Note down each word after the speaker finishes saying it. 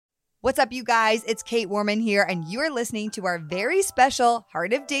What's up, you guys? It's Kate Warman here, and you are listening to our very special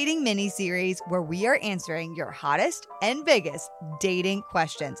Heart of Dating mini-series where we are answering your hottest and biggest dating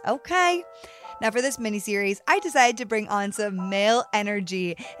questions. Okay. Now, for this mini-series, I decided to bring on some male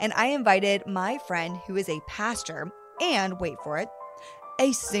energy, and I invited my friend who is a pastor and, wait for it,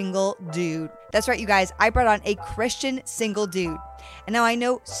 a single dude. That's right, you guys. I brought on a Christian single dude. And now I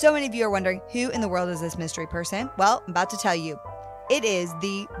know so many of you are wondering, who in the world is this mystery person? Well, I'm about to tell you. It is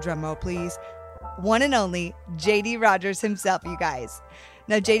the, drumroll please, one and only JD Rodgers himself, you guys.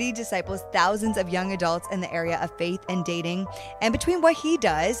 Now, JD disciples thousands of young adults in the area of faith and dating. And between what he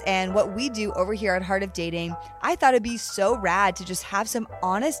does and what we do over here at Heart of Dating, I thought it'd be so rad to just have some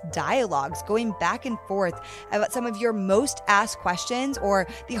honest dialogues going back and forth about some of your most asked questions or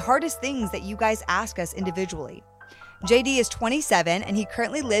the hardest things that you guys ask us individually. JD is 27 and he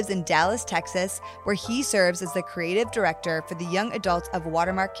currently lives in Dallas, Texas, where he serves as the creative director for the young adults of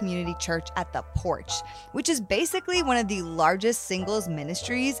Watermark Community Church at the Porch, which is basically one of the largest singles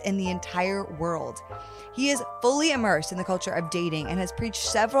ministries in the entire world. He is fully immersed in the culture of dating and has preached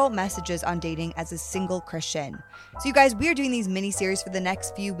several messages on dating as a single Christian. So you guys, we are doing these mini-series for the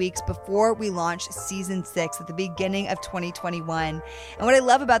next few weeks before we launch season 6 at the beginning of 2021. And what I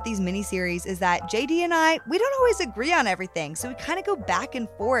love about these mini-series is that JD and I, we don't always agree on everything. So we kind of go back and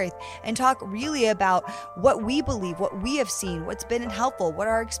forth and talk really about what we believe, what we have seen, what's been helpful, what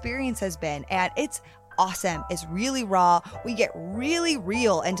our experience has been. And it's awesome. It's really raw. We get really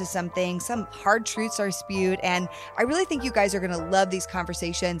real into some things. Some hard truths are spewed. And I really think you guys are going to love these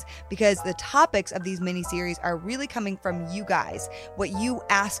conversations because the topics of these mini-series are really coming from you guys. What you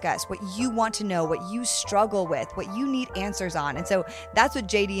ask us, what you want to know, what you struggle with, what you need answers on. And so that's what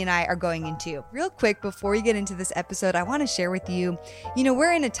JD and I are going into. Real quick, before we get into this episode, I want to share with you,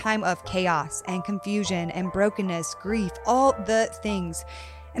 we're in a time of chaos and confusion and brokenness, grief, all the things.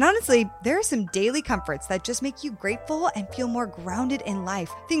 And honestly, there are some daily comforts that just make you grateful and feel more grounded in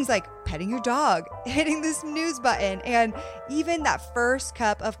life. Things like petting your dog, hitting the snooze button, and even that first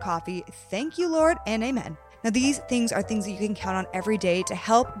cup of coffee. Thank you, Lord, and amen. Now, these things are things that you can count on every day to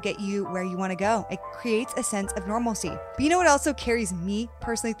help get you where you want to go. It creates a sense of normalcy. But you know what also carries me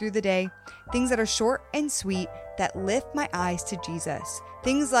personally through the day? Things that are short and sweet that lift my eyes to Jesus.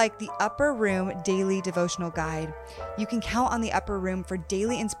 Things like the Upper Room Daily Devotional Guide. You can count on the Upper Room for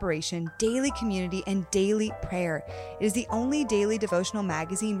daily inspiration, daily community, and daily prayer. It is the only daily devotional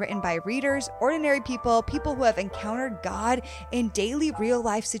magazine written by readers, ordinary people, people who have encountered God in daily real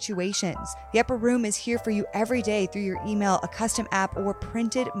life situations. The Upper Room is here for you every day through your email, a custom app, or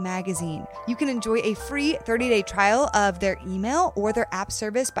printed magazine. You can enjoy a free 30-day trial of their email or their app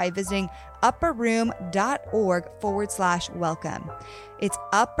service by visiting upperroom.org/welcome. It's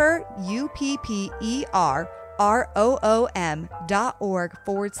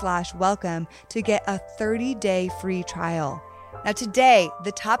upperroom.org/welcome to get a 30-day free trial. Now today,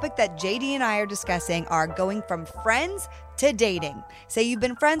 the topic that JD and I are discussing are going from friends to dating. Say you've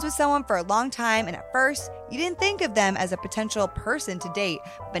been friends with someone for a long time and at first you didn't think of them as a potential person to date,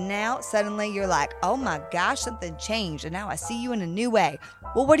 but now suddenly you're like, oh my gosh, something changed and now I see you in a new way.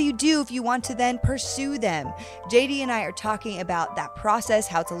 Well, what do you do if you want to then pursue them? JD and I are talking about that process,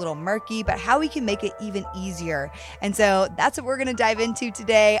 how it's a little murky, but how we can make it even easier. And so that's what we're going to dive into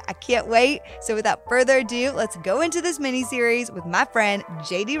today. I can't wait. So without further ado, let's go into this mini series with my friend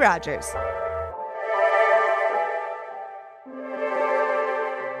JD Rodgers.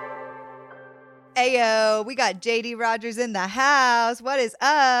 Ayo, we got JD Rodgers in the house. What is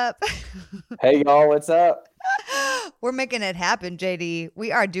up? Hey, y'all, what's up? We're making it happen, JD.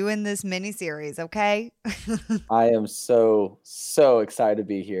 We are doing this mini-series, okay? I am so excited to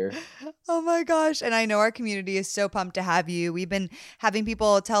be here. Oh my gosh. And I know our community is so pumped to have you. We've been having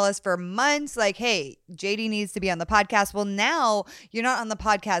people tell us for months, like, hey, JD needs to be on the podcast. Well, now you're not on the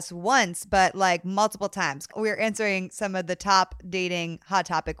podcast once, but like multiple times. We're answering some of the top dating hot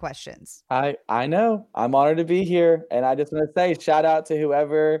topic questions. I know. I'm honored to be here. And I just want to say shout out to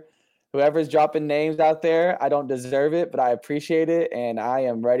whoever's dropping names out there. I don't deserve it, but I appreciate it. And I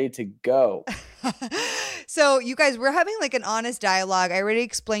am ready to go. So you guys, we're having like an honest dialogue. I already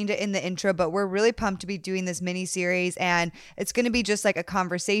explained it in the intro, but we're really pumped to be doing this mini series, and it's going to be just like a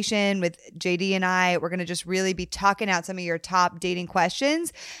conversation with JD and I. We're going to just really be talking out some of your top dating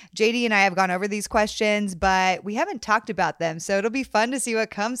questions. JD and I have gone over these questions, but we haven't talked about them. So it'll be fun to see what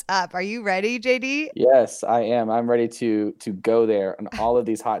comes up. Are you ready, JD? Yes, I am. I'm ready to go there on all of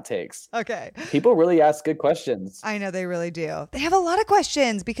these hot takes. Okay. People really ask good questions. I know they really do. They have a lot of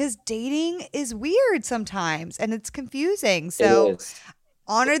questions because dating is weird sometimes and it's confusing. So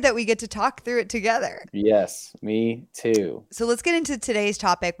honored that we get to talk through it together. Yes, me too. So let's get into today's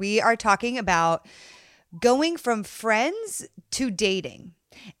topic. We are talking about going from friends to dating.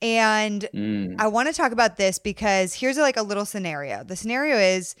 And I want to talk about this because here's like a little scenario. The scenario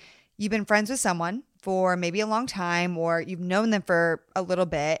is you've been friends with someone for maybe a long time, or you've known them for a little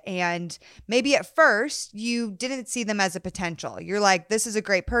bit. And maybe at first you didn't see them as a potential. You're like, this is a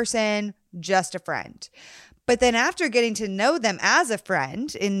great person, just a friend. But then after getting to know them as a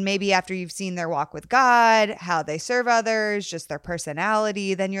friend, and maybe after you've seen their walk with God, how they serve others, just their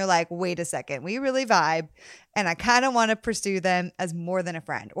personality, then you're like, wait a second, we really vibe. And I kind of want to pursue them as more than a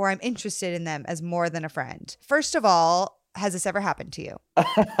friend, or I'm interested in them as more than a friend. First of all, has this ever happened to you?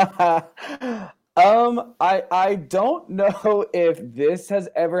 I don't know if this has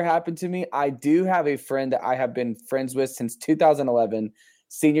ever happened to me. I do have a friend that I have been friends with since 2011,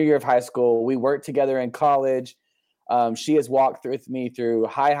 senior year of high school. We worked together in college. She has walked with me through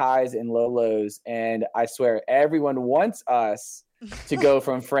high highs and low lows. And I swear everyone wants us to go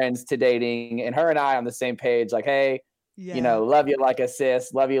from friends to dating. And her and I on the same page, like, hey, love you like a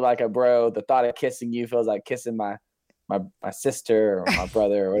sis, love you like a bro. The thought of kissing you feels like kissing my sister or my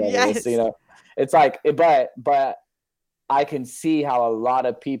brother or whatever. Yes. It's like, but I can see how a lot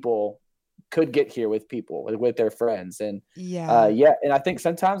of people could get here with people, with their friends. And and I think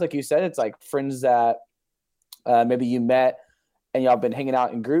sometimes, like you said, it's like friends that maybe you met and y'all been hanging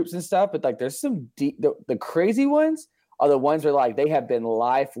out in groups and stuff, but like there's some deep, the crazy ones are the ones where like they have been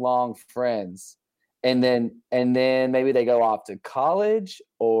lifelong friends, and then maybe they go off to college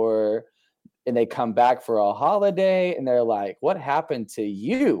and they come back for a holiday and they're like, what happened to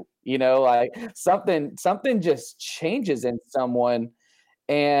you? Like something just changes in someone.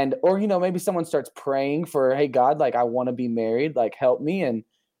 And, or, maybe someone starts praying for, hey, God, like, I want to be married, like, help me. And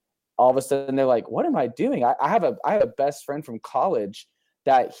all of a sudden they're like, what am I doing? I have a best friend from college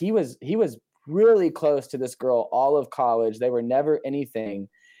that he was really close to this girl all of college. They were never anything.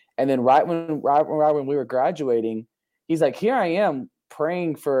 And then right when we were graduating, he's like, here I am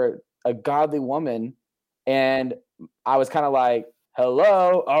praying for a godly woman. And I was kind of like,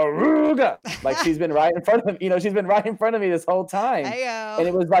 hello, Aruga. Like she's been right in front of she's been right in front of me this whole time. Ayo. And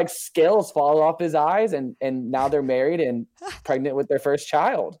it was like scales fall off his eyes, and now they're married and pregnant with their first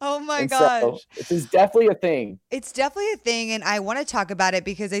child. Oh my gosh. So this is definitely a thing. It's definitely a thing. And I want to talk about it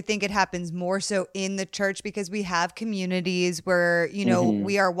because I think it happens more so in the church, because we have communities where,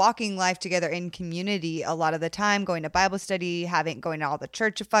 we are walking life together in community a lot of the time, going to Bible study, going to all the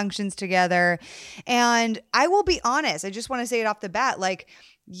church functions together. And I will be honest, I just want to say it off the bat, like,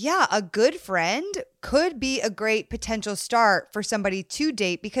 yeah, a good friend could be a great potential start for somebody to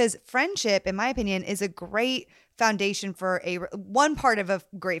date, because friendship, in my opinion, is a great foundation for one part of a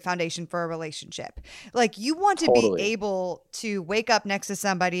great foundation for a relationship. Like you want to be able to wake up next to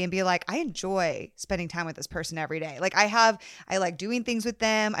somebody and be like, I enjoy spending time with this person every day. Like I like doing things with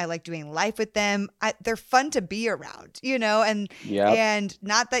them. I like doing life with them. They're fun to be around, and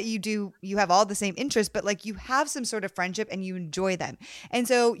not that you have all the same interests, but like you have some sort of friendship and you enjoy them. And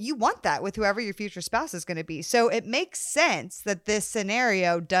so you want that with whoever your future spouse is going to be. So it makes sense that this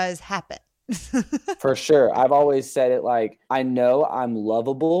scenario does happen. For sure. I've always said it like, I know I'm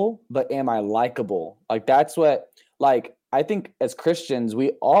lovable, but am I likable? Like that's what, like, I think as Christians, we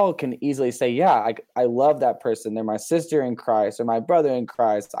all can easily say, yeah, I love that person. They're my sister in Christ or my brother in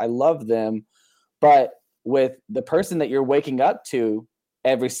Christ. I love them. But with the person that you're waking up to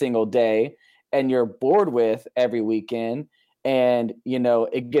every single day and you're bored with every weekend, and,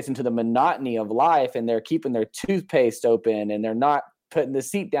 it gets into the monotony of life, and they're keeping their toothpaste open and they're not putting the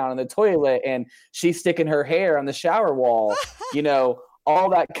seat down in the toilet, and she's sticking her hair on the shower wall, all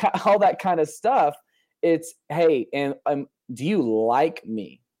that kind of stuff. It's, hey, and do you like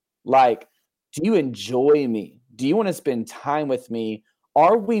me? Like, do you enjoy me? Do you want to spend time with me?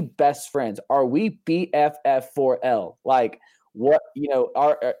 Are we best friends? Are we BFF4L? Like, what,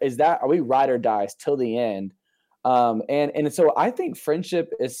 are we ride or dies till the end? And so I think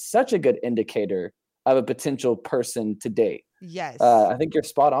friendship is such a good indicator of a potential person to date. Yes. I think you're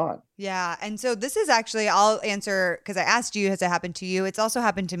spot on. Yeah. And so this is actually, I'll answer, because I asked you, has it happened to you? It's also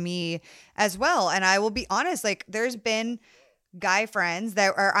happened to me as well. And I will be honest, like there's been guy friends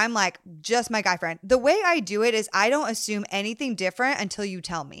that are, I'm like, just my guy friend. The way I do it is I don't assume anything different until you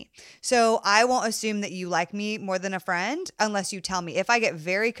tell me. So I won't assume that you like me more than a friend unless you tell me. If I get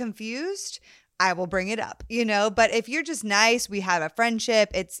very confused, I will bring it up, but if you're just nice, we have a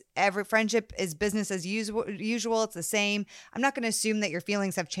friendship. Every friendship is business as usual. It's the same. I'm not going to assume that your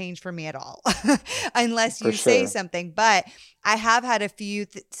feelings have changed for me at all unless you say something. But I have had a few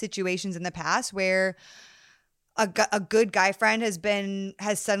situations in the past where a good guy friend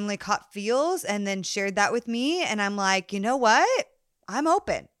has suddenly caught feels and then shared that with me. And I'm like, you know what? I'm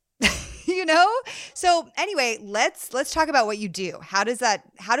open. You know? So anyway, let's talk about what you do. How do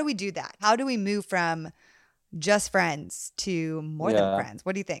we do that? How do we move from just friends to more than friends?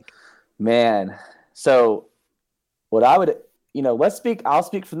 What do you think? Man. So what I would, I'll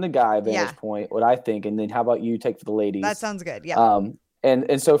speak from the guy vantage point, what I think, and then how about you take for the ladies? That sounds good. Yeah.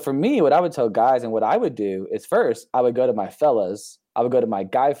 And so for me, what I would tell guys and what I would do is first, I would go to my fellas, I would go to my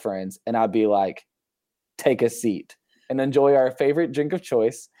guy friends, and I'd be like, take a seat and enjoy our favorite drink of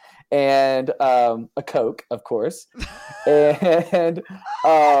choice and a Coke, of course. And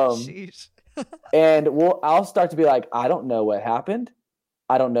and I'll start to be like, I don't know what happened.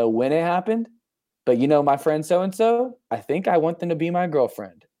 I don't know when it happened, but my friend so-and-so, I think I want them to be my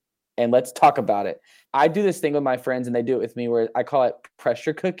girlfriend. And let's talk about it. I do this thing with my friends and they do it with me where I call it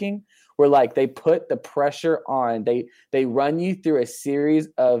pressure cooking, where like they put the pressure on, they run you through a series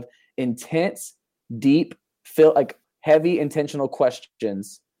of intense, deep, heavy intentional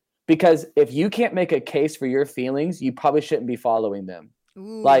questions. Because if you can't make a case for your feelings, you probably shouldn't be following them.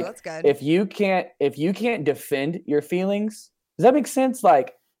 Ooh, that's good. If you can't defend your feelings, does that make sense?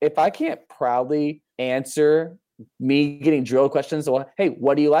 Like if I can't proudly answer me getting drilled questions, well, hey,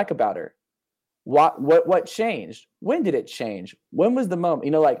 what do you like about her? What changed? When did it change? When was the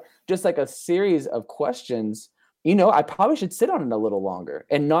moment? Just like a series of questions, I probably should sit on it a little longer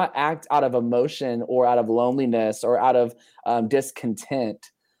and not act out of emotion or out of loneliness or out of discontent.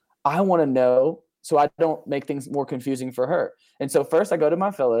 I want to know so I don't make things more confusing for her. And so first I go to my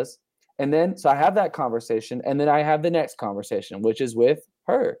fellas, and then so I have that conversation, and then I have the next conversation, which is with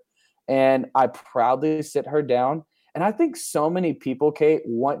her. And I proudly sit her down. And I think so many people, Kate,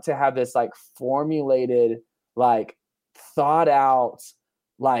 want to have this like formulated, like thought out,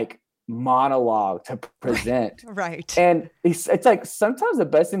 like monologue to present. Right. And it's like sometimes the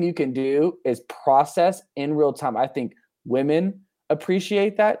best thing you can do is process in real time. I think women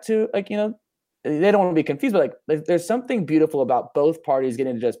appreciate that too. They don't want to be confused, but like there's something beautiful about both parties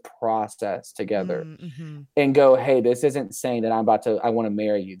getting to just process together and go, hey, this isn't saying that I want to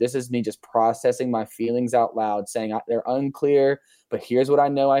marry you. This is me just processing my feelings out loud, saying they're unclear, but here's what I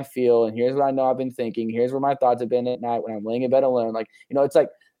know I feel. And here's what I know I've been thinking. Here's where my thoughts have been at night when I'm laying in bed alone. It's like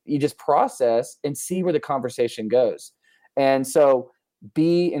you just process and see where the conversation goes. And so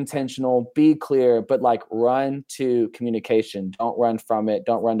be intentional, be clear, but like run to communication. Don't run from it.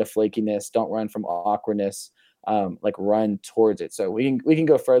 Don't run to flakiness. Don't run from awkwardness. Like run towards it. So we can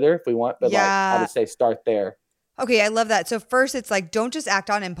go further if we want, but I would say start there. Okay, I love that. So first it's like, don't just act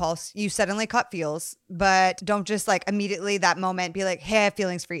on impulse. You suddenly caught feels, but don't just like immediately that moment be like, hey, I have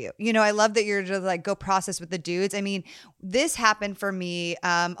feelings for you. I love that you're just like, go process with the dudes. I mean, this happened for me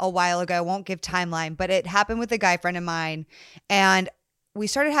a while ago. I won't give timeline, but it happened with a guy friend of mine. And we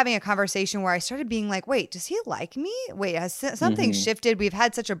started having a conversation where I started being like, wait, does he like me? Wait, has something shifted? We've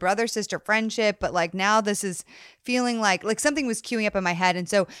had such a brother-sister friendship, but like now this is feeling like something was queuing up in my head. And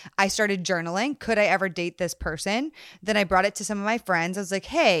so I started journaling. Could I ever date this person? Then I brought it to some of my friends. I was like,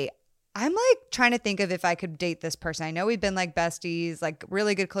 hey, I'm like trying to think of if I could date this person. I know we've been like besties, like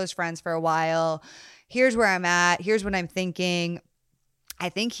really good close friends for a while. Here's where I'm at. Here's what I'm thinking. I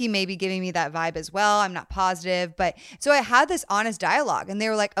think he may be giving me that vibe as well. I'm not positive. But so I had this honest dialogue and they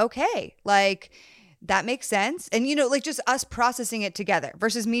were like, okay, like that makes sense. And, like just us processing it together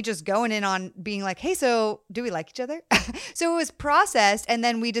versus me just going in on being like, hey, so do we like each other? So it was processed. And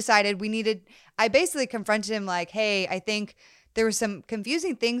then we decided I basically confronted him like, hey, I think there were some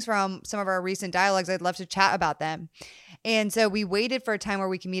confusing things from some of our recent dialogues. I'd love to chat about them. And so we waited for a time where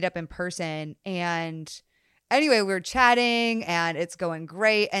we can meet up in person. And anyway, we were chatting and it's going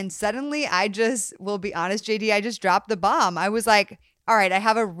great. And suddenly will be honest, JD, I just dropped the bomb. I was like, all right, I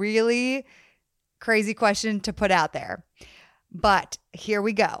have a really crazy question to put out there, but here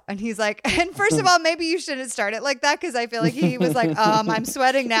we go. And he's like, and first of all, maybe you shouldn't start it like that. Cause I feel like he was like, I'm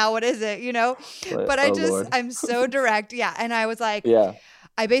sweating now. What is it? But I'm so direct. Yeah. And I was like,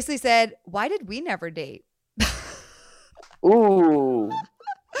 I basically said, why did we never date? Ooh.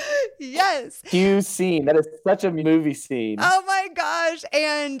 Yes. Cue scene. That is such a movie scene. Oh my gosh.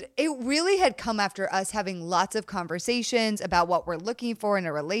 And it really had come after us having lots of conversations about what we're looking for in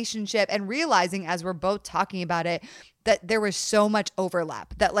a relationship and realizing as we're both talking about it, that there was so much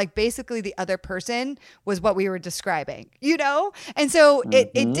overlap that like basically the other person was what we were describing, And so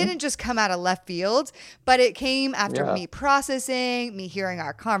it didn't just come out of left field, but it came after me processing, me hearing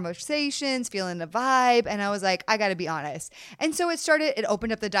our conversations, feeling the vibe. And I was like, I got to be honest. And so it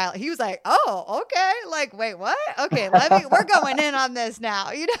opened up the dialogue. He was like, oh, okay. Like, wait, what? Okay, we're going in on this now,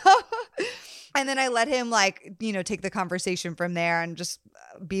 And then I let him like, take the conversation from there and just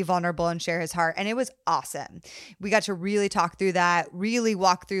be vulnerable and share his heart. And it was awesome. We got to really talk through that, really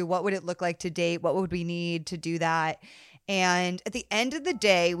walk through what would it look like to date? What would we need to do that? And at the end of the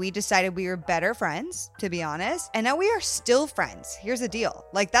day, we decided we were better friends, to be honest. And now we are still friends. Here's the deal.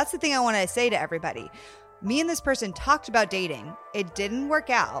 Like, that's the thing I want to say to everybody. Me and this person talked about dating. It didn't work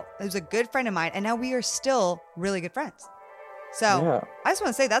out. It was a good friend of mine. And now we are still really good friends. So I just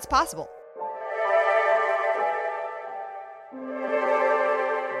want to say that's possible.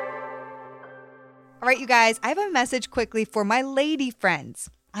 All right, you guys, I have a message quickly for my lady friends.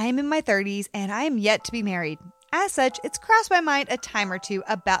 I am in my 30s and I am yet to be married. As such, it's crossed my mind a time or two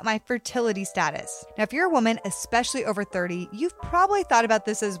about my fertility status. Now, if you're a woman, especially over 30, you've probably thought about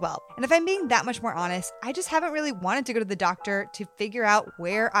this as well. And if I'm being that much more honest, I just haven't really wanted to go to the doctor to figure out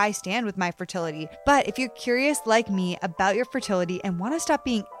where I stand with my fertility. But if you're curious like me about your fertility and want to stop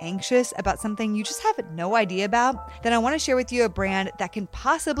being anxious about something you just have no idea about, then I want to share with you a brand that can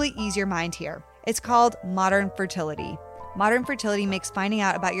possibly ease your mind here. It's called Modern Fertility. Modern Fertility makes finding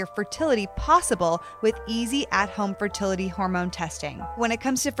out about your fertility possible with easy at-home fertility hormone testing. When it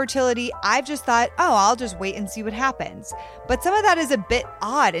comes to fertility, I've just thought, I'll just wait and see what happens. But some of that is a bit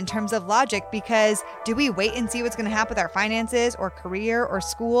odd in terms of logic because do we wait and see what's going to happen with our finances or career or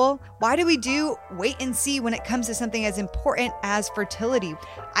school? Why do we do wait and see when it comes to something as important as fertility?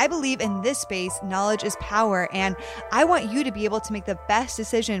 I believe in this space, knowledge is power, and I want you to be able to make the best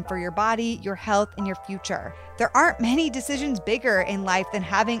decision for your body, your health, and your future. There aren't many decisions bigger in life than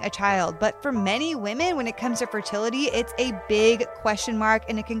having a child, but for many women, when it comes to fertility, it's a big question mark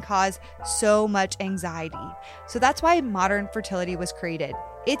and it can cause so much anxiety. So that's why Modern Fertility was created.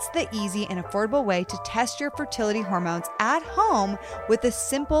 It's the easy and affordable way to test your fertility hormones at home with a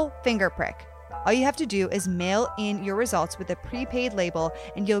simple finger prick. All you have to do is mail in your results with a prepaid label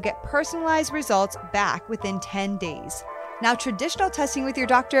and you'll get personalized results back within 10 days. Now, traditional testing with your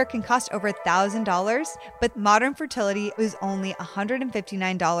doctor can cost over $1,000, but Modern Fertility is only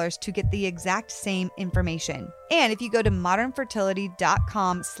 $159 to get the exact same information. And if you go to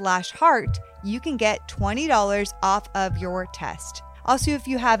modernfertility.com/heart, you can get $20 off of your test. Also, if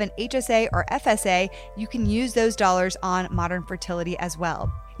you have an HSA or FSA, you can use those dollars on Modern Fertility as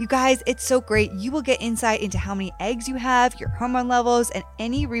well. You guys, it's so great. You will get insight into how many eggs you have, your hormone levels, and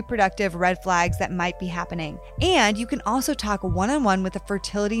any reproductive red flags that might be happening. And you can also talk one-on-one with a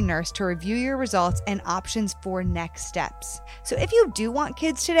fertility nurse to review your results and options for next steps. So if you do want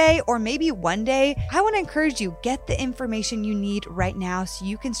kids today, or maybe one day, I want to encourage you, get the information you need right now so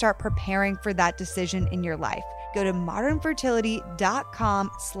you can start preparing for that decision in your life. Go to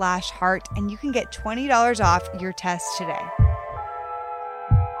modernfertility.com/heart and you can get $20 off your test today.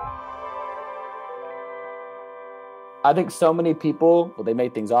 I think so many people, they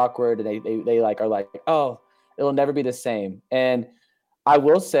make things awkward and they are like, oh, it'll never be the same. And I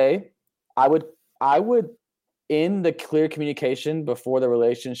will say, I would in the clear communication before the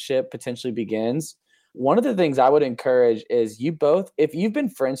relationship potentially begins. One of the things I would encourage is you both, if you've been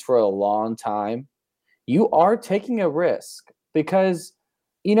friends for a long time, you are taking a risk because,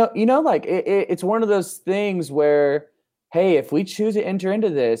 it's one of those things where, hey, if we choose to enter into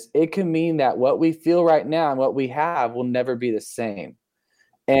this, it can mean that what we feel right now and what we have will never be the same.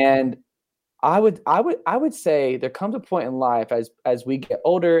 And I would say there comes a point in life as we get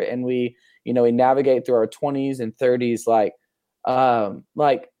older and we navigate through our 20s and 30s, I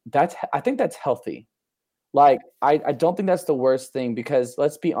think that's healthy. I don't think that's the worst thing because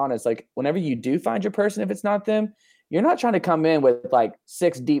let's be honest, whenever you do find your person, if it's not them, you're not trying to come in with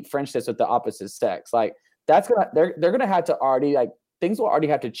 6 deep friendships with the opposite sex. They're gonna have to already things will already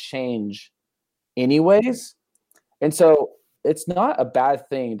have to change anyways. And so it's not a bad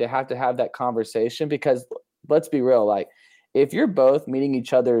thing to have that conversation because let's be real, if you're both meeting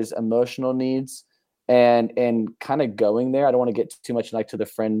each other's emotional needs and kind of going there, I don't want to get too much to the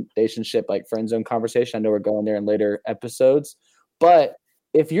friend relationship, friend zone conversation. I know we're going there in later episodes, but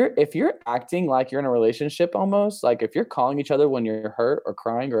if you're acting like you're in a relationship almost, if you're calling each other when you're hurt or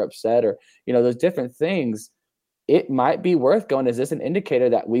crying or upset or, those different things, it might be worth going, is this an indicator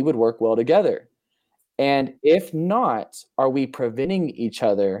that we would work well together? And if not, are we preventing each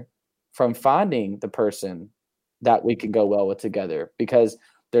other from finding the person that we can go well with together? Because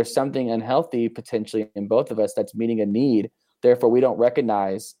there's something unhealthy potentially in both of us that's meeting a need. Therefore, we don't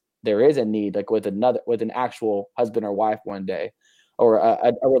recognize there is a need with an actual husband or wife one day. Or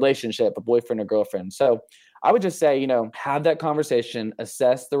a relationship, a boyfriend or girlfriend. So I would just say, have that conversation,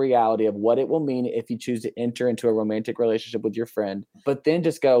 assess the reality of what it will mean if you choose to enter into a romantic relationship with your friend, but then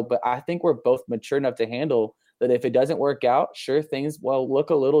just go, but I think we're both mature enough to handle that if it doesn't work out, sure, things will look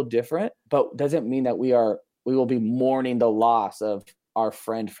a little different, but doesn't mean that we will be mourning the loss of our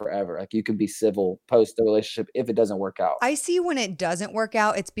friend forever. Like, you can be civil post the relationship if it doesn't work out. I see when it doesn't work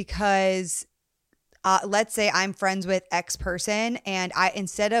out, it's because let's say I'm friends with X person, and I,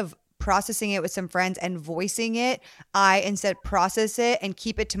 instead of processing it with some friends and voicing it, I instead process it and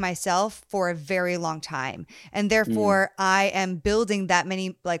keep it to myself for a very long time. And therefore I am building that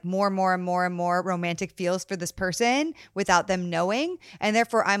many, like more and more romantic feels for this person without them knowing. And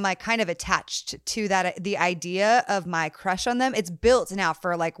therefore I'm like kind of attached to that, the idea of my crush on them. It's built now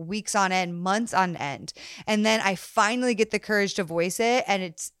for like weeks on end, months on end. And then I finally get the courage to voice it,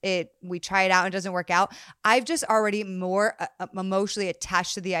 and we try it out and it doesn't work out. I've just already more emotionally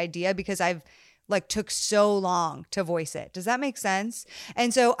attached to the idea because I've like took so long to voice it. Does that make sense?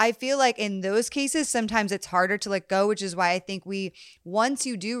 And so I feel like in those cases, sometimes it's harder to let go, which is why I think once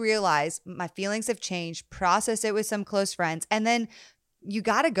you do realize my feelings have changed, process it with some close friends, and then you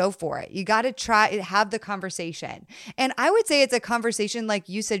got to go for it. You got to have the conversation. And I would say it's a conversation, like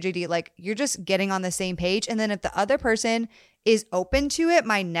you said, JD, like you're just getting on the same page. And then if the other person is open to it,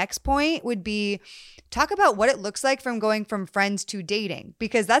 my next point would be talk about what it looks like from going from friends to dating,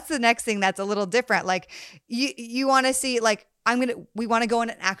 because that's the next thing that's a little different. Like you want to see, like, we want to go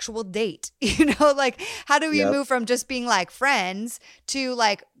on an actual date, like how do we move from just being like friends to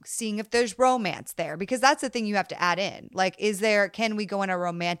like seeing if there's romance there? Because that's the thing you have to add in. Like, can we go on a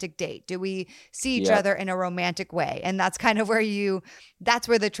romantic date? Do we see each other in a romantic way? And that's kind of that's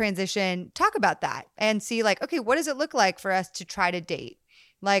where the transition, talk about that and see like, okay, what does it look like for us to try to date?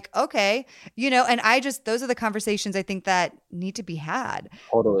 Like, okay, and those are the conversations I think that need to be had.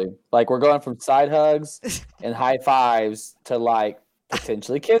 Totally. Like, we're going from side hugs and high fives to like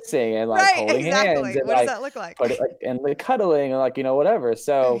potentially kissing and like holding hands. And, what does that look like? And like cuddling and like, whatever.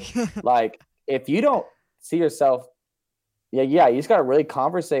 So like, if you don't see yourself, you just got to really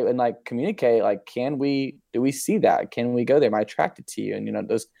conversate and like communicate. Like, do we see that? Can we go there? Am I attracted to you? And,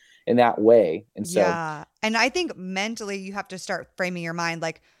 those in that way. And so, yeah. And I think mentally you have to start framing your mind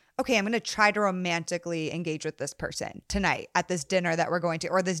like, okay, I'm going to try to romantically engage with this person tonight at this dinner that we're going to,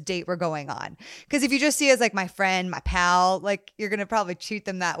 or this date we're going on. Because if you just see as like my friend, my pal, like you're going to probably treat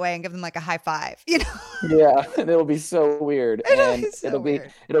them that way and give them like a high five, Yeah. And it'll be so weird. It'll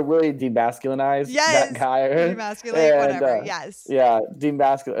really demasculinize that guy. Demasculate, whatever. Yes. Yeah.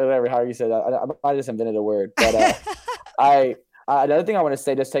 Demasculate, whatever, however you say that. I just invented a word, but another thing I want to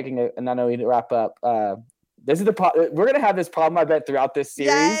say, just and I know we need to wrap up. This is we're gonna have this problem, I bet, throughout this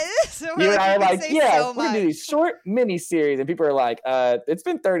series. Yes, you and I are like, we're gonna do these short mini series, and people are like, it's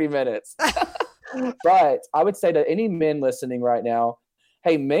been 30 minutes. But I would say to any men listening right now,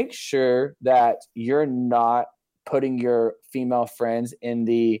 hey, make sure that you're not putting your female friends in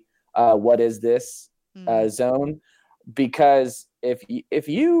the what is this zone, because if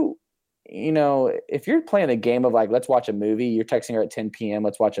you're playing a game of like, let's watch a movie, you're texting her at 10 p.m.,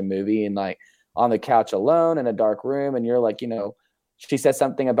 let's watch a movie, and like on the couch alone in a dark room, and you're like, she says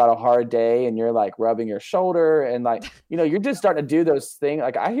something about a hard day and you're like rubbing your shoulder and like, you're just starting to do those things.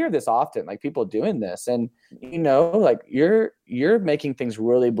 Like, I hear this often, like people doing this, and like you're making things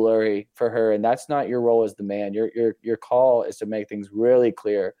really blurry for her, and that's not your role as the man. Your call is to make things really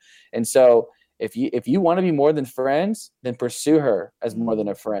clear. And so if you want to be more than friends, then pursue her as more than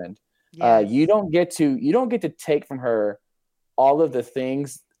a friend. Yes. You don't get to take from her all of the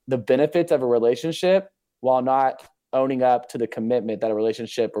things, the benefits of a relationship, while not owning up to the commitment that a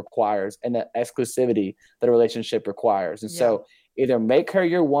relationship requires and the exclusivity that a relationship requires. And so either make her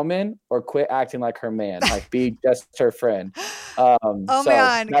your woman or quit acting like her man, like be just her friend.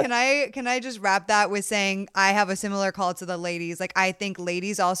 Man, can I just wrap that with saying I have a similar call to the ladies. Like, I think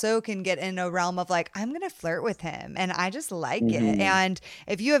ladies also can get in a realm of like, I'm going to flirt with him and I just like it. And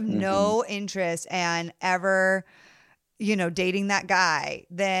if you have no interest and ever dating that guy,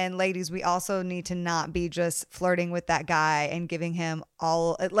 then ladies, we also need to not be just flirting with that guy and giving him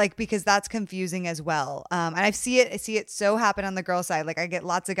all, like, because that's confusing as well. And I see it so happen on the girl side. Like, I get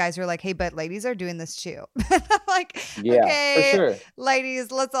lots of guys who are like, hey, but ladies are doing this too. I'm like, okay, for sure. Ladies,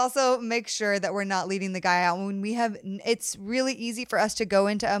 let's also make sure that we're not leading the guy out when it's really easy for us to go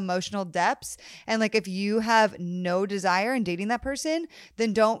into emotional depths. And like, if you have no desire in dating that person,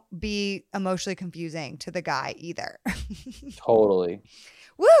 then don't be emotionally confusing to the guy either. Totally.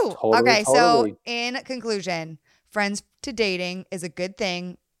 Woo. Okay. So in conclusion, friends to dating is a good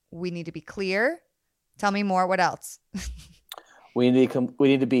thing. We need to be clear. Tell me more. What else? We need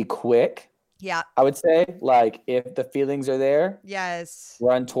to be quick. Yeah. I would say, like, if the feelings are there, yes,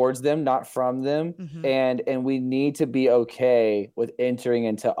 run towards them, not from them. mm-hmm. And we need to be okay with entering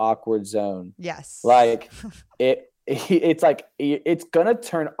into awkward zone. Yes. Like it's like, it's going to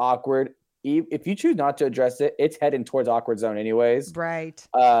turn awkward. If you choose not to address it, it's heading towards awkward zone anyways. Right.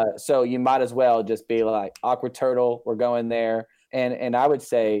 So you might as well just be like, awkward turtle, we're going there. And I would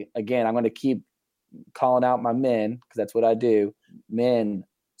say, again, I'm going to keep calling out my men, because that's what I do. Men,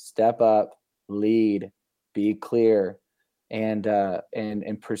 step up, lead, be clear, and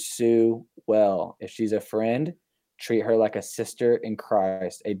pursue well. If she's a friend, treat her like a sister in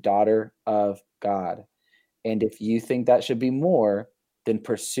Christ, a daughter of God. And if you think that should be more, then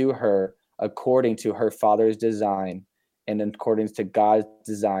pursue her according to her Father's design and according to God's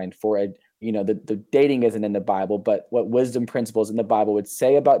design for a, the dating isn't in the Bible, but what wisdom principles in the Bible would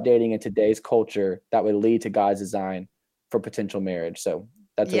say about dating in today's culture that would lead to God's design for potential marriage. So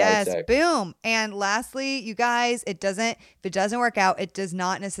that's what I would say. Boom. And lastly, you guys, if it doesn't work out, it does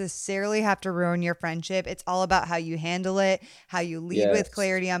not necessarily have to ruin your friendship. It's all about how you handle it, how you lead with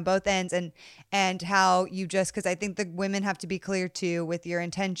clarity on both ends, and how you just, because I think the women have to be clear too with your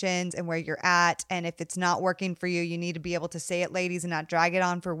intentions and where you're at. And if it's not working for you, you need to be able to say it, ladies, and not drag it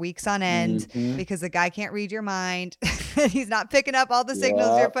on for weeks on end, because the guy can't read your mind. He's not picking up all the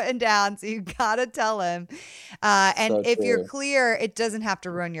signals you're putting down. So you got to tell him. And so if you're clear, it doesn't have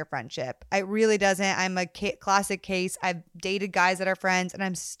to ruin your friendship. It really doesn't. I'm a classic case. I've dated guys that are friends and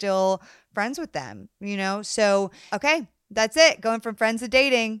I'm still friends with them, So, okay, that's it. Going from friends to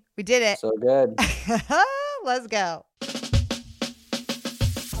dating. We did it. So good. Let's go.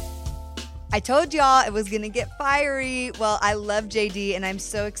 I told y'all it was going to get fiery. Well, I love JD and I'm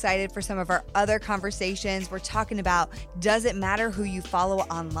so excited for some of our other conversations. We're talking about, does it matter who you follow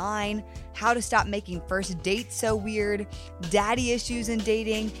online? How to stop making first dates so weird? Daddy issues in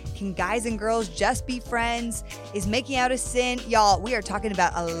dating? Can guys and girls just be friends? Is making out a sin? Y'all, we are talking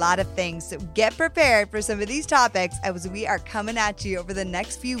about a lot of things. So get prepared for some of these topics as we are coming at you over the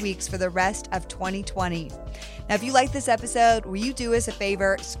next few weeks for the rest of 2020. Now, if you like this episode, will you do us a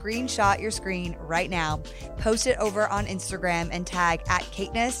favor? Screenshot your screen right now, post it over on Instagram and tag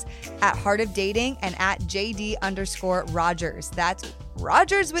 @Caitness, @Heart of Dating, and @JD_Rodgers. That's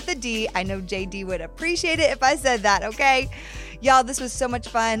Rodgers with a D. I know JD would appreciate it if I said that, okay? Y'all, this was so much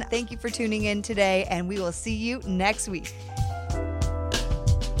fun. Thank you for tuning in today, and we will see you next week.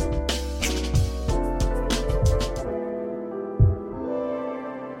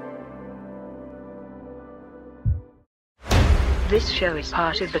 This show is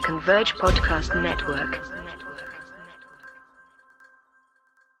part of the Converge Podcast Network.